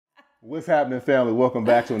What's happening, family? Welcome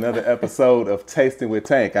back to another episode of Tasting with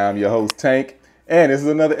Tank. I'm your host, Tank, and this is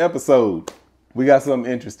another episode. We got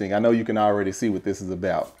something interesting. I know you can already see what this is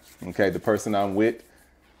about. Okay, the person I'm with,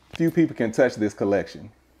 few people can touch this collection.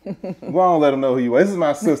 Go on, let them know who you are. This is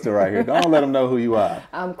my sister right here. Go on, let them know who you are.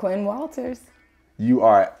 I'm Quin Walters. You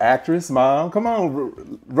are an actress, mom. Come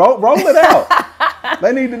on, roll it out.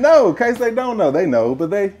 They need to know. In case they don't know, they know,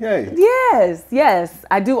 but hey. Yes.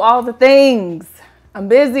 I do all the things. I'm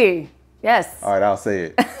busy. Yes. All right, I'll say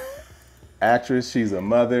it. Actress, she's a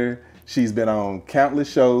mother. She's been on countless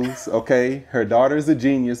shows, okay? Her daughter's a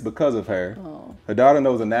genius because of her. Oh. Her daughter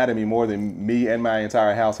knows anatomy more than me and my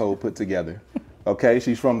entire household put together. Okay,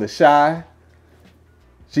 she's from The Chi.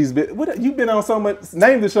 You've been on so much.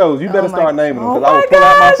 Name the shows. You better start naming them because I will pull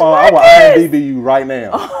out my phone. I will IMDb you right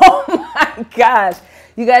now. Oh my gosh.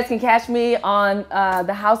 You guys can catch me on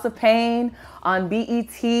The House of Pain on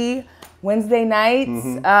BET Wednesday nights.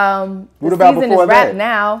 What the about season before is wrapped that?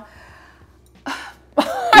 now.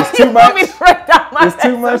 It's too much. It's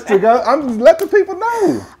too much to go. I'm just let the people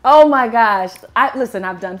know. Oh my gosh. Listen,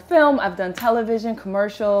 I've done film, I've done television,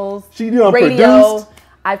 commercials, radio. Produced?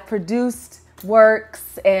 I've produced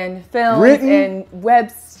works and films and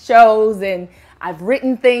web shows, and I've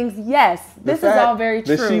written things. Yes, this is all very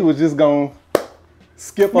true. That she was just going to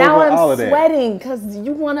skip now over I'm all of that. sweating because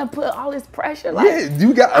you want to put all this pressure. Like, yeah,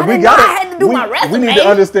 we got I had to do my resume. We need to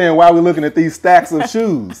understand why we're looking at these stacks of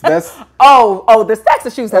shoes. That's the stacks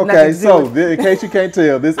of shoes have nothing to do with in case you can't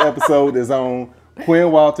tell, this episode is on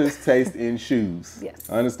Quin Walters' taste in shoes. Yes.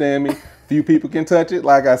 Understand me? Few people can touch it,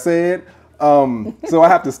 like I said. So I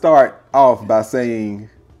have to start off by saying,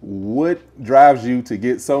 what drives you to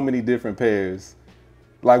get so many different pairs?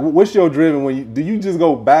 Like, what's your driven do you just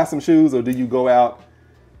go buy some shoes, or do you go out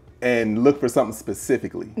and look for something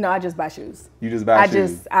specifically? No, I just buy shoes. You just buy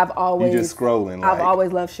shoes? I've always... You just scrolling. I've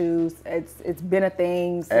always loved shoes. It's been a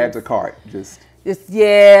thing. Add to cart.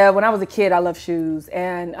 When I was a kid, I loved shoes.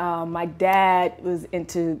 And my dad was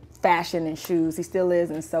into fashion and shoes. He still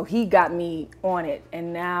is. And so he got me on it.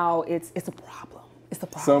 And now it's a problem. It's a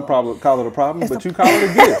problem. Some problem call it a problem, but you call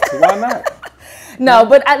it a gift. Why not? No,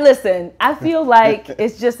 but listen, I feel like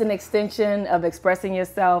it's just an extension of expressing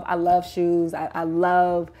yourself. I love shoes. I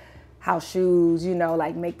love how shoes,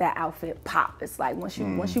 like make that outfit pop. It's like once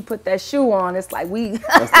you put that shoe on, it's like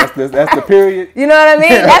that's the period. You know what I mean?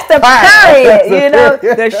 That's the period.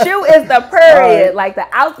 The shoe is the period. Right. Like the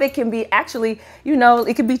outfit can be actually,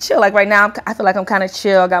 it can be chill. Like right now, I feel like I'm kind of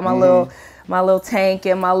chill. I got my little tank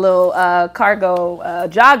and my little cargo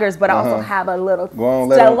joggers, but I also have a little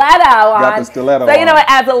stiletto on. Got the stiletto so on. It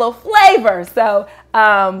adds a little flavor. So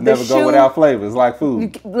never go without flavor. It's like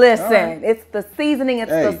food. Listen, it's the seasoning, it's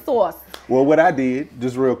the sauce. Well, what I did,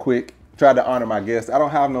 just real quick, tried to honor my guests. I don't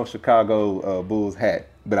have no Chicago Bulls hat,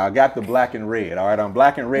 but I got the black and red. All right, I'm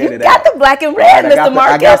black and red. You got the black and red, Mr.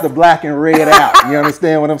 Marcus. I got the black and red out. You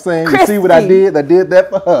understand what I'm saying? Crispy. You see what I did? I did that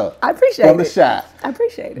for her. I appreciate it. From the shop. I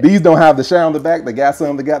appreciate it. These don't have the shine on the back. They got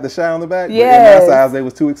some that got the shine on the back. Yes. But in my size, they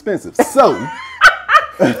was too expensive. So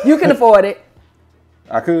you can afford it.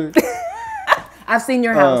 I could. I've seen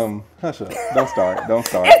your house. Hush up. Don't start.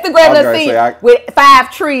 Instagram the scene with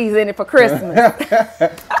 5 trees in it for Christmas.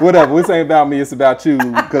 Whatever. This ain't about me. It's about you.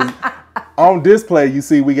 Because on display, you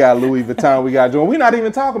see we got Louis Vuitton, we got Jordan. We're not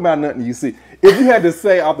even talking about nothing you see. If you had to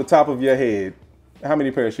say off the top of your head, how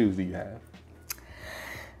many pair of shoes do you have?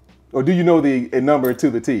 Or do you know the number to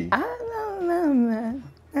the T? I don't know, man.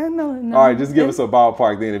 I don't know. All right, just give us a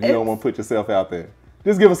ballpark then if you don't want to put yourself out there.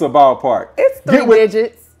 Just give us a ballpark. It's 3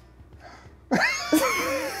 digits.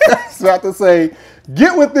 I was about to say,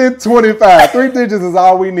 get within 25. 3 digits is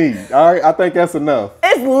all we need. All right, I think that's enough.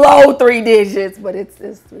 It's low 3 digits, but it's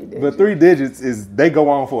 3 digits. But 3 digits they go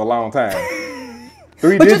on for a long time.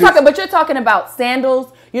 But you're talking about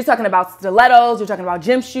sandals. You're talking about stilettos. You're talking about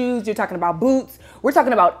gym shoes. You're talking about boots. We're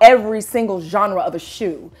talking about every single genre of a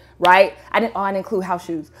shoe, right? I didn't include house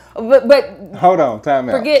shoes. But hold on, time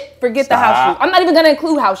out. Forget the house shoes. I'm not even gonna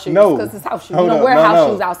include house shoes because it's house shoes. You don't wear house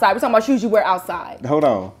shoes outside. We're talking about shoes you wear outside. Hold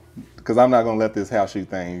on, because I'm not gonna let this house shoe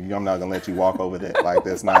thing. I'm not gonna let you walk over that. Like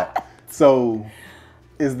that's not. So,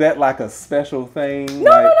 is that like a special thing?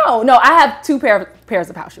 No. I have 2 pairs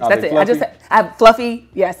of house shoes. That's it. Fluffy? I have fluffy.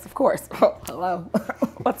 Yes, of course. Oh, hello.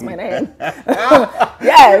 What's my name? Yes.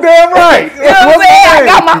 Damn right. You know what I'm saying? I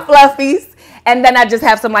got my fluffies. And then I just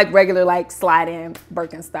have some like regular slide-in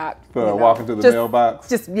Birkenstock. For walking to the mailbox?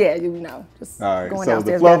 Just all right, going so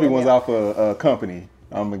the fluffy ones off a company.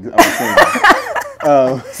 I'm assuming.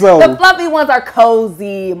 So the fluffy ones are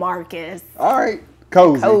cozy, Marcus. All right,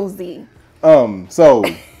 cozy. Cozy. So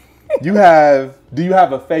do you have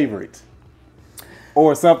a favorite?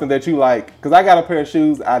 Or something that you like. Because I got a pair of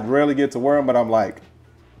shoes, I rarely get to wear them, but I'm like,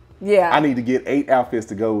 yeah, I need to get 8 outfits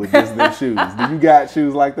to go with just them shoes. Do you got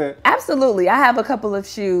shoes like that? Absolutely. I have a couple of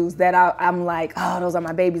shoes that I'm like, oh, those are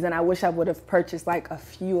my babies, and I wish I would have purchased like a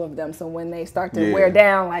few of them. So when they start to wear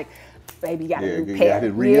down, like, baby, got a new pair.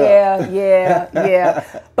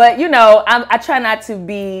 Yeah. But you know, I try not to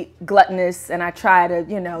be gluttonous, and I try to,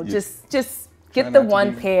 you know, just get the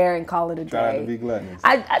one pair and call it a day. Try not to be gluttonous.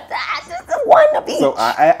 I just one of each. So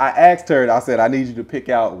I asked her, I said, I need you to pick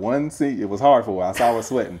out one it was hard for her. I saw her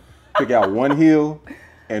sweating. Pick out one heel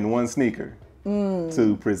and one sneaker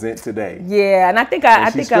to present today. Yeah, and I think I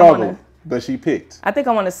think I want to. But she picked. I think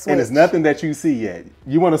I want to switch. And it's nothing that you see yet.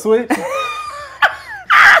 You want to switch?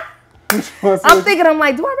 I'm thinking, I'm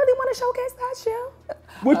like, do I really want to showcase that shoe?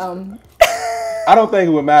 Which, I don't think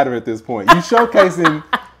it would matter at this point. You showcasing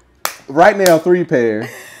right now 3 pair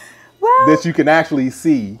that you can actually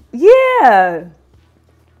see. Yeah.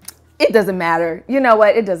 It doesn't matter. You know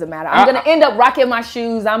what? It doesn't matter. I'm going to end up rocking my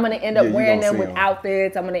shoes. I'm going to end up wearing them with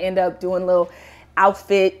outfits. I'm going to end up doing little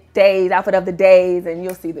outfit of the days, and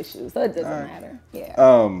you'll see the shoes. So it doesn't matter. Yeah.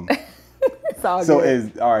 It's all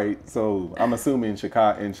good. All right. So I'm assuming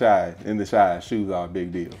Chicago in the Chi, shoes are a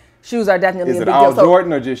big deal. Shoes are definitely a big deal. Is it all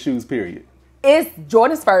Jordan or just shoes, period? It's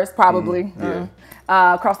Jordans first, probably.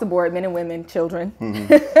 Across the board, men and women, children.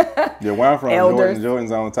 Yeah, where I'm from, Elders.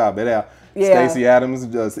 Jordan's on top. Stacey Adams,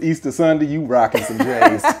 just Easter Sunday, you rocking some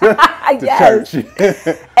J's to church.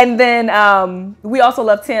 And then we also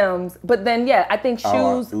love Tim's. But then, I think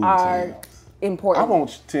shoes are Tim's. Important. I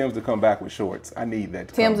want Tim's to come back with shorts. I need that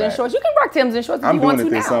to Tim's come and back. shorts. You can rock Tim's and shorts if you want to now. I'm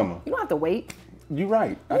doing it this summer. You don't have to wait. You're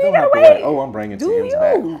right. I don't have to wait. Oh, I'm bringing Tim's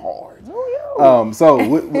back hard. Do you? So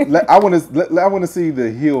I want to see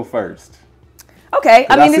the heel first. Okay.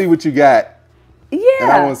 I see what you got. Yeah.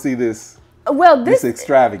 And I want to see this. Well, this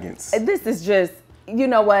extravagance. This is just, you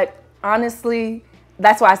know what? Honestly,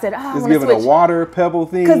 that's why I said, it's giving a water pebble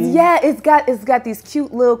theme. Because it's got these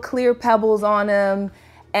cute little clear pebbles on them,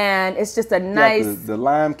 and it's just a nice. The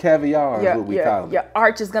lime caviar is what we call it. Your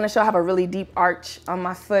arch is gonna show. I have a really deep arch on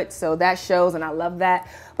my foot, so that shows, and I love that.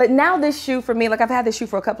 But now this shoe for me, like I've had this shoe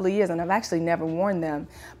for a couple of years, and I've actually never worn them.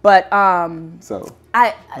 But I'm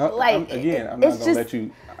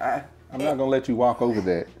not gonna let you walk over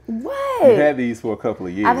that. What? You've had these for a couple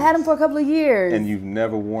of years. I've had them for a couple of years. And you've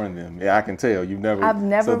never worn them. Yeah, I can tell. I've never worn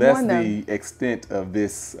them. So that's the extent of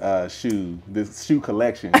this shoe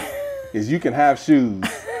collection, is you can have shoes,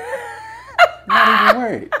 not even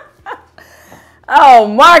wear it. Oh,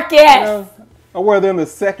 Marcus! You know, I wear them the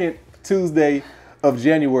second Tuesday of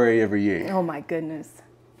January every year. Oh my goodness.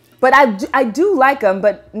 But I do like them,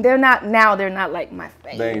 but they're not like my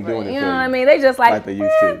favorite. They ain't doing it. You know what I mean? They just like they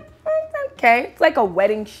used to. Okay, it's like a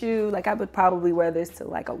wedding shoe. Like I would probably wear this to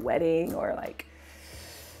like a wedding or like,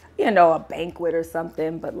 you know, a banquet or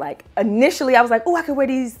something. But like initially I was like, oh, I could wear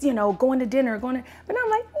these, you know, going to dinner, but now I'm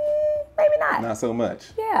like, maybe not. Not so much.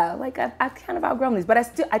 Yeah, like I've kind of outgrown these, but I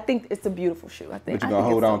think it's a beautiful shoe. But you're gonna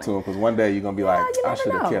hold on to them because one day you're gonna be like, I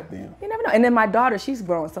should have kept them. You never know. And then my daughter, she's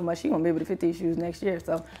growing so much, she's gonna be able to fit these shoes next year.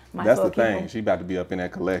 So that's the thing. She about to be up in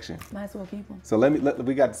that collection. Might as well keep them. So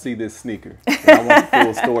we got to see this sneaker. I want the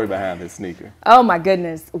full story behind this sneaker. Oh my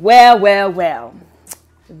goodness. Well.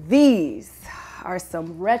 These are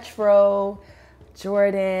some retro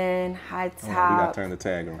Jordan high top. We gotta turn the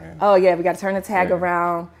tag around. Oh yeah, we gotta turn the tag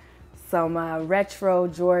around. Some retro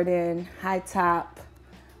Jordan high top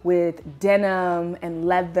with denim and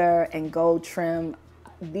leather and gold trim.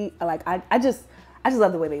 I just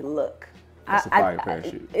love the way they look. That's a fire pair of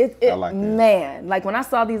shoes. I like that. Man, like when I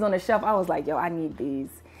saw these on the shelf, I was like, yo, I need these.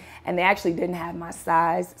 And they actually didn't have my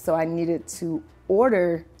size, so I needed to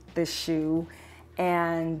order the shoe.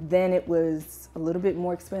 And then it was a little bit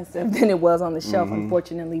more expensive than it was on the shelf,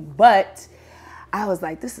 unfortunately. But I was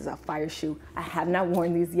like, this is a fire shoe. I have not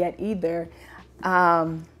worn these yet either.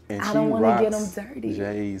 I don't want to get them dirty.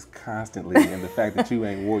 J's constantly, and the fact that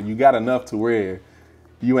you got enough to wear,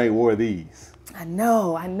 you ain't wore these. I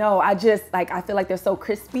know. I just I feel like they're so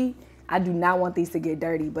crispy. I do not want these to get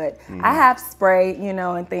dirty, but I have spray, you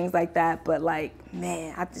know, and things like that. But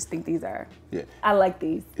man, I just think these are. Yeah. I like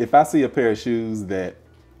these. If I see a pair of shoes that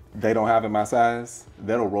they don't have in my size,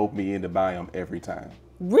 that'll rope me in to buy them every time.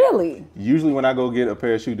 Really? Usually when I go get a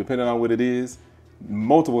pair of shoes, depending on what it is,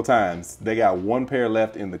 multiple times, they got one pair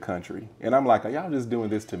left in the country. And I'm like, are y'all just doing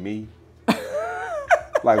this to me?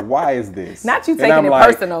 Like, why is this? Not you taking it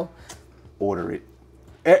personal. Order it.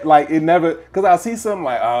 It never, because I see something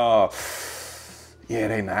like, oh, yeah,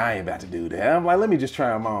 I ain't about to do that. I'm like, let me just try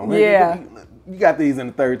them on. Yeah. You got these in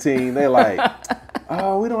the 13. They're like,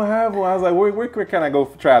 oh, we don't have one. I was like, where can I go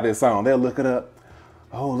try this on? They'll look it up.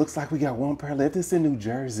 Oh, looks like we got one pair left. This in New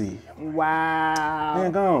Jersey. Wow.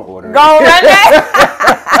 Man, go on, order it. Go run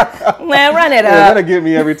that. Man, run it up. That'll get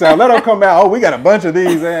me every time. Let them come out. Oh, we got a bunch of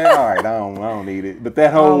these. Man. All right, I don't need it. But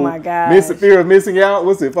that whole my gosh. fear of missing out.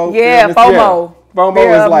 What's it? FOMO. FOMO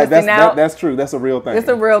Fear is like that's that's true. That's a real thing. It's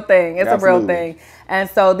a real thing. It's Absolutely. a real thing. And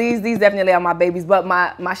so these definitely are my babies. But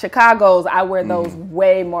my Chicagos, I wear those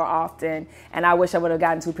way more often. And I wish I would have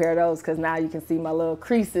gotten 2 pair of those because now you can see my little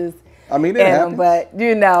creases. I mean, it happens. But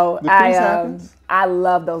you know, I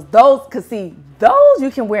love those. Cause see, those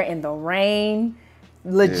you can wear in the rain.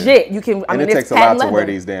 Legit, you can. I mean, it takes a lot to wear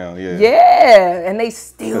these down. Yeah, and they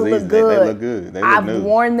still look good. They look good. They look I've new.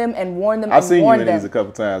 worn them and worn them. I've seen you in these a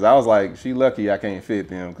couple times. I was like, she lucky I can't fit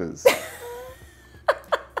them because.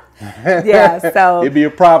 Yeah, so it'd be a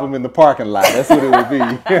problem in the parking lot. That's what it would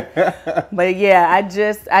be. But yeah,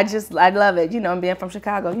 I love it. You know, being from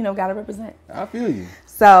Chicago, you know, gotta represent. I feel you.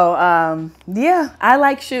 So yeah, I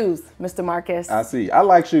like shoes, Mr. Marcus. I see. I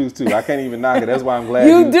like shoes too. I can't even knock it. That's why I'm glad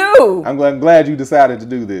you do. I'm glad you decided to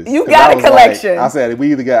do this. You got a collection. I said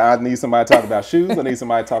I need somebody to talk about shoes. I need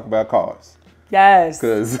somebody to talk about cars. Yes.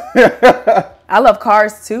 Because I love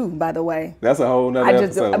cars too, by the way. That's a whole nother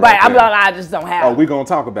episode. I just don't have. Oh, we're gonna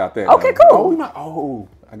talk about that. Okay, cool. cool.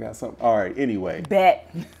 I got something. All right. Anyway.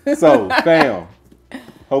 Bet. So, fam,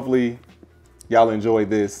 hopefully y'all enjoyed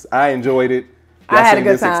this. I enjoyed it. I had a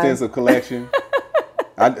good this time. Extensive collection.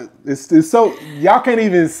 It's so y'all can't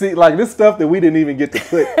even see like this stuff that we didn't even get to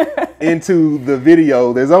put into the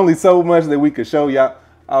video. There's only so much that we could show y'all.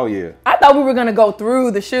 Oh yeah. I thought we were gonna go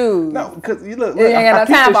through the shoes. No, because you look. We ain't got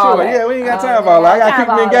no time for all that. Yeah, we ain't got time for all that. I gotta keep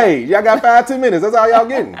them engaged. Y'all got 5-10 minutes. That's all y'all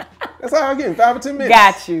getting. 5 or 10 minutes.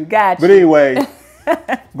 Got you. But anyway,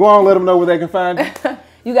 go on, let them know where they can find you.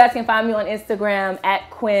 You guys can find me on Instagram at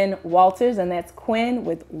Quin Walters, and that's Quin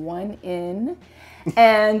with 1 N.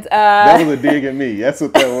 And that was a dig at me. That's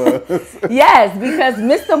what that was. Yes, because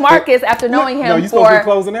Mr. Marcus, after knowing him you supposed to for be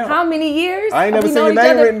closing out. How many years? I ain't never seen your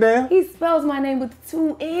name written down. He spells my name with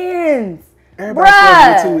 2 N's. Everybody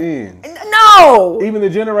spells with 2 N's. No. Even the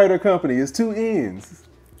generator company is 2 N's.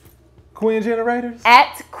 Quin Generators?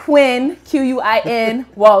 At Quin, Quin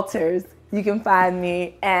Walters. You can find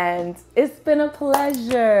me, and it's been a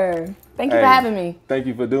pleasure. Thank you for having me. Thank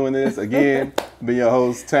you for doing this. Again, been your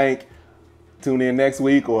host, Tank. Tune in next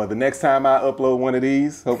week or the next time I upload one of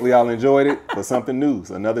these. Hopefully y'all enjoyed it for something new.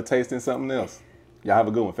 So another taste in something else. Y'all have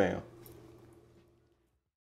a good one, fam.